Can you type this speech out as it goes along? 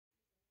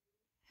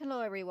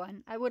Hello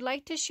everyone. I would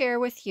like to share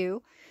with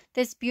you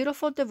this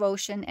beautiful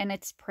devotion and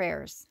its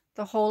prayers,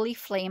 the Holy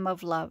Flame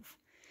of Love.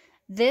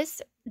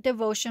 This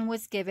devotion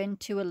was given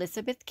to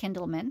Elizabeth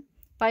Kindleman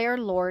by our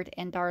Lord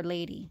and Our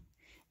Lady.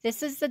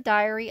 This is the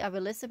diary of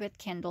Elizabeth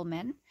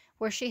Kindleman,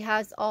 where she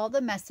has all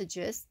the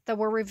messages that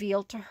were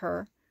revealed to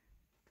her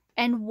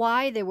and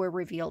why they were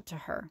revealed to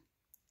her,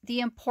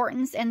 the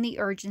importance and the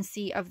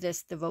urgency of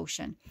this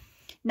devotion.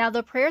 Now,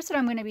 the prayers that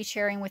I'm going to be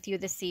sharing with you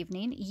this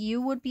evening, you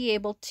would be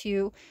able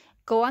to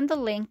go on the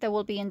link that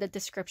will be in the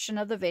description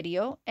of the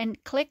video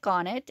and click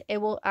on it. It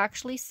will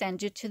actually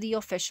send you to the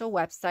official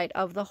website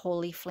of the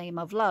Holy Flame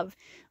of Love,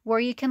 where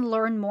you can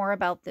learn more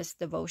about this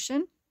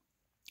devotion,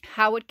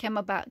 how it came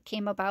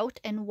about,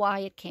 and why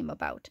it came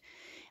about.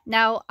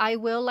 Now, I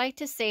will like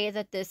to say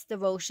that this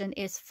devotion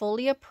is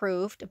fully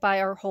approved by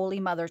our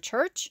Holy Mother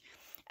Church,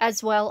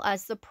 as well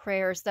as the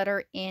prayers that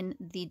are in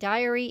the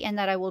diary and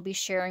that I will be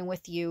sharing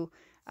with you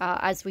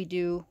as we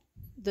do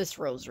this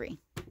rosary.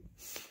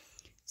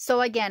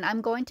 So again,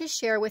 I'm going to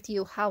share with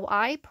you how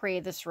I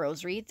pray this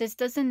rosary. This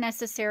doesn't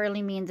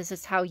necessarily mean this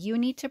is how you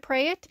need to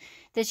pray it.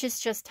 This is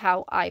just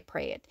how I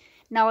pray it.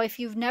 Now, if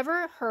you've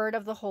never heard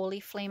of the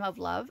Holy Flame of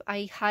Love,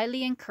 I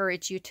highly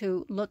encourage you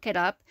to look it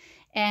up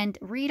and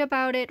read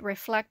about it,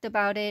 reflect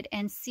about it,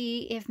 and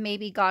see if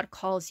maybe God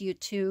calls you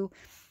to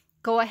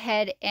go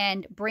ahead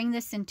and bring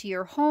this into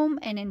your home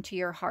and into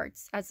your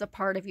hearts as a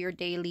part of your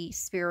daily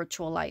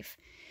spiritual life.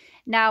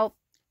 Now,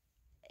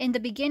 in the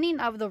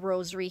beginning of the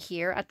rosary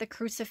here at the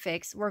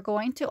crucifix, we're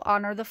going to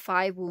honor the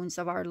 5 wounds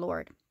of our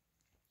Lord.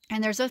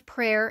 And there's a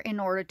prayer in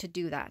order to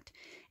do that.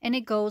 And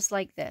it goes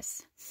like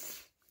this.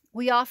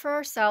 We offer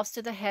ourselves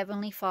to the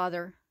Heavenly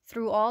Father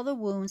through all the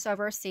wounds of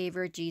our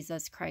Savior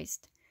Jesus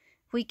Christ.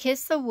 We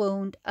kiss the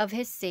wound of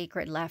His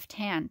sacred left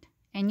hand,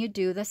 and you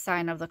do the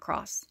sign of the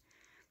cross.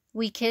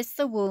 We kiss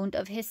the wound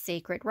of His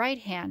sacred right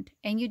hand,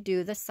 and you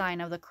do the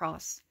sign of the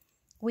cross.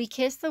 We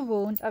kiss the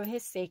wound of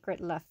His sacred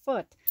left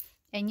foot,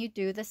 and you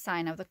do the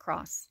sign of the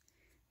cross.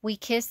 We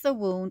kiss the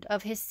wound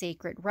of His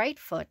sacred right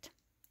foot,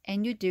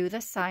 and you do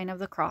the sign of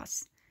the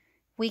cross.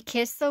 We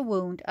kiss the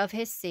wound of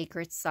His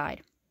sacred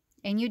side,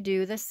 and you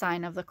do the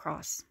sign of the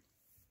cross.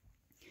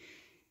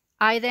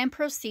 I then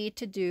proceed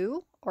to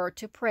do or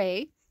to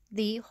pray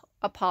the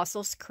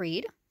Apostles'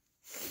 Creed,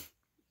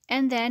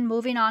 and then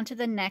moving on to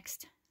the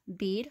next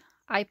bead,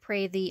 I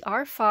pray the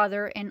Our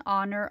Father in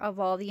honor of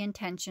all the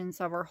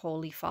intentions of our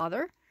Holy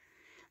Father.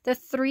 The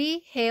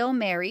 3 Hail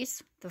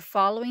Marys, the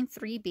following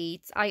 3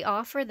 beads, I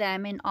offer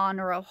them in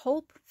honor of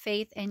hope,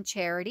 faith, and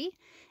charity,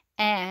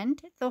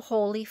 and the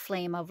Holy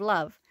Flame of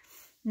Love.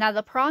 Now,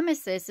 the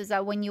promise is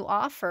that when you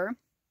offer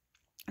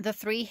the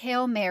 3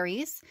 Hail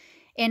Marys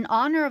in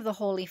honor of the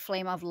Holy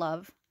Flame of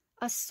Love,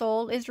 a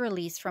soul is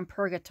released from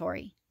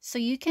purgatory. So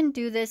you can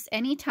do this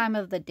any time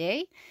of the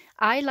day.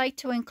 I like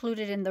to include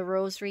it in the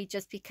rosary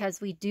just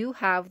because we do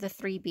have the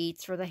 3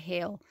 beads for the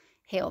Hail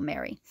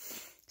Mary.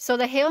 So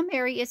the Hail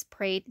Mary is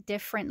prayed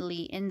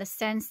differently in the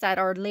sense that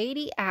Our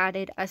Lady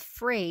added a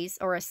phrase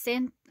or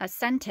a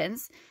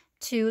sentence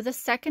to the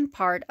second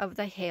part of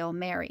the Hail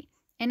Mary.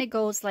 And it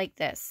goes like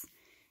this.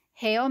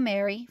 Hail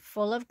Mary,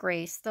 full of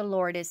grace, the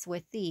Lord is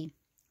with thee.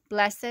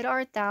 Blessed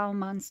art thou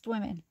amongst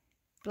women.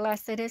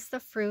 Blessed is the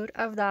fruit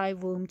of thy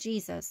womb,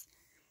 Jesus.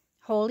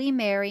 Holy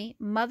Mary,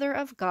 Mother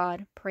of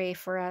God, pray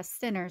for us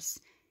sinners.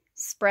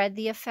 Spread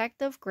the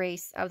effect of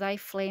grace of thy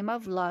flame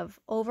of love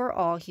over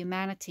all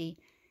humanity,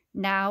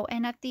 now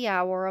and at the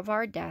hour of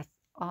our death.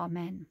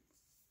 Amen.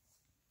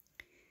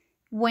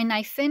 When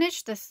I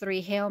finish the 3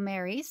 Hail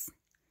Marys,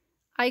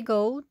 I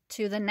go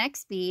to the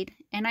next bead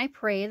and I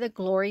pray the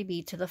Glory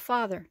be to the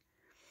Father.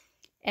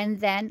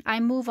 And then I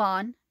move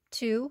on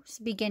to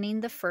beginning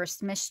the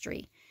first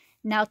mystery.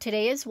 Now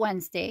today is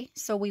Wednesday,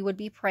 so we would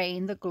be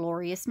praying the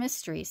glorious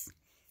mysteries.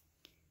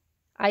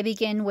 I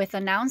begin with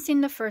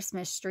announcing the first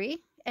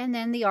mystery, and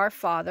then the Our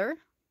Father,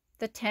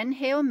 the 10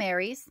 Hail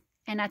Marys,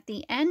 and at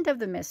the end of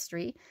the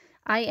mystery,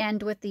 I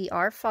end with the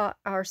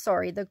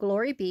the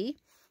Glory Be,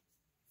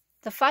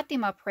 the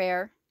Fatima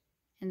prayer,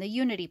 and the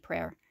Unity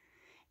prayer.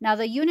 Now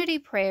the Unity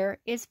prayer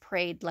is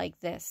prayed like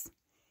this.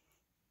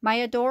 My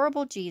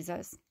adorable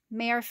Jesus,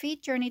 may our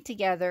feet journey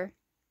together,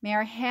 may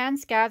our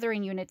hands gather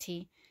in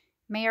unity,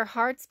 may our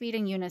hearts beat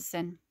in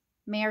unison,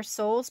 may our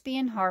souls be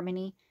in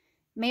harmony,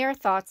 may our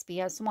thoughts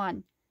be as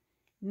one.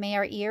 May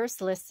our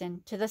ears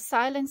listen to the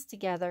silence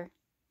together,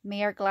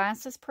 may our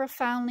glances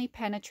profoundly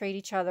penetrate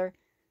each other,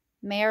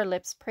 may our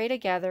lips pray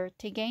together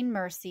to gain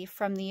mercy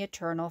from the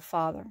Eternal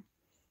Father.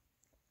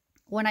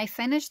 When I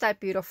finish that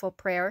beautiful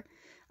prayer,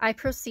 I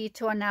proceed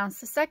to announce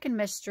the second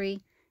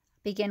mystery,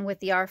 begin with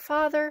the Our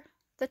Father,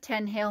 the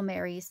 10 Hail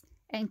Marys,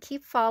 and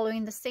keep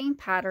following the same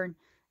pattern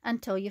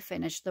until you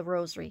finish the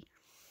rosary.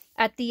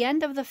 At the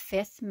end of the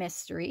 5th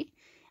mystery,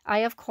 I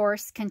of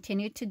course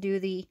continue to do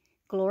the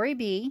Glory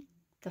Be,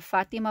 the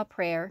Fatima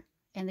prayer,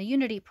 and the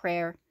Unity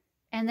prayer,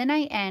 and then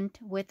I end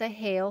with the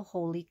Hail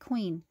Holy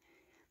Queen.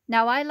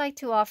 Now I like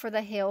to offer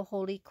the Hail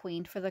Holy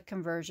Queen for the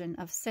conversion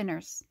of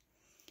sinners.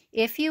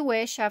 If you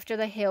wish, after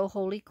the Hail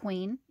Holy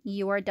Queen,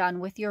 you are done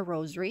with your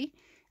rosary,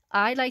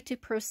 I like to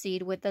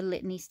proceed with the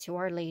litanies to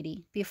Our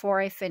Lady before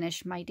I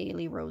finish my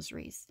daily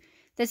rosaries.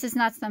 This is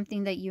not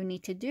something that you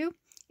need to do.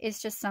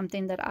 It's just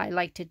something that I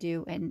like to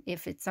do. And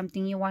if it's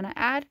something you want to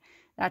add,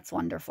 that's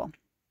wonderful.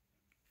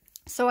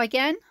 So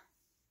again,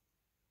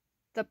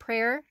 the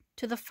prayer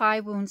to the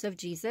 5 wounds of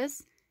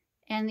Jesus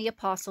and the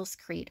Apostles'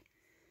 Creed.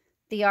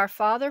 The Our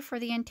Father for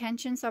the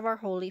intentions of our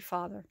Holy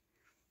Father.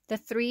 The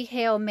 3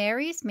 Hail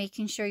Marys,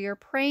 making sure you're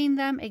praying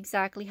them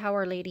exactly how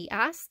Our Lady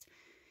asked.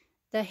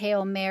 The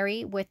Hail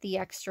Mary with the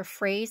extra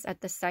phrase at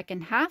the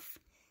second half.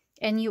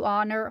 And you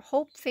honor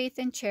hope, faith,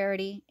 and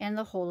charity and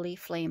the holy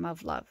flame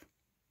of love.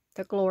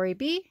 The Glory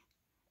Be,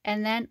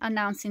 and then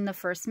announcing the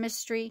first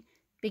mystery,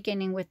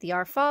 beginning with the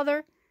Our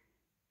Father,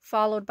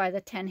 followed by the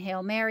 10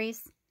 Hail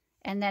Marys,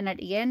 and then at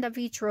the end of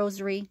each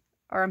rosary,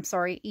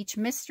 each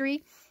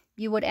mystery,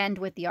 you would end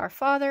with the Our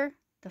Father,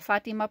 the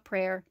Fatima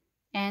prayer,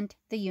 and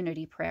the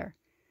Unity prayer.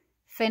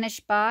 Finish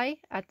by,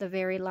 at the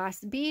very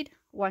last bead,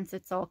 once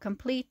it's all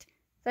complete,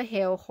 the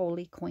Hail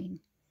Holy Queen.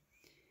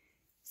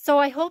 So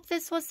I hope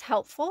this was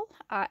helpful.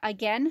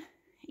 Again,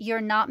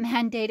 you're not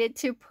mandated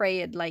to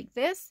pray it like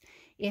this.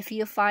 If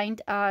you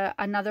find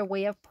another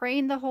way of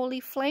praying the Holy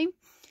Flame,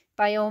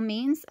 by all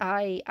means,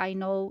 I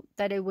know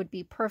that it would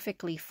be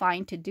perfectly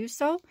fine to do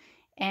so.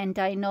 And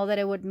I know that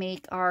it would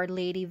make Our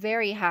Lady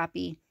very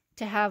happy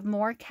to have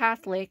more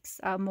Catholics,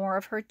 more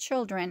of her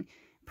children,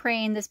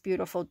 praying this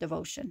beautiful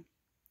devotion.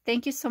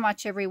 Thank you so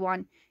much,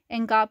 everyone,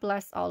 and God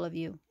bless all of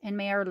you, and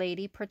may Our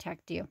Lady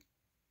protect you.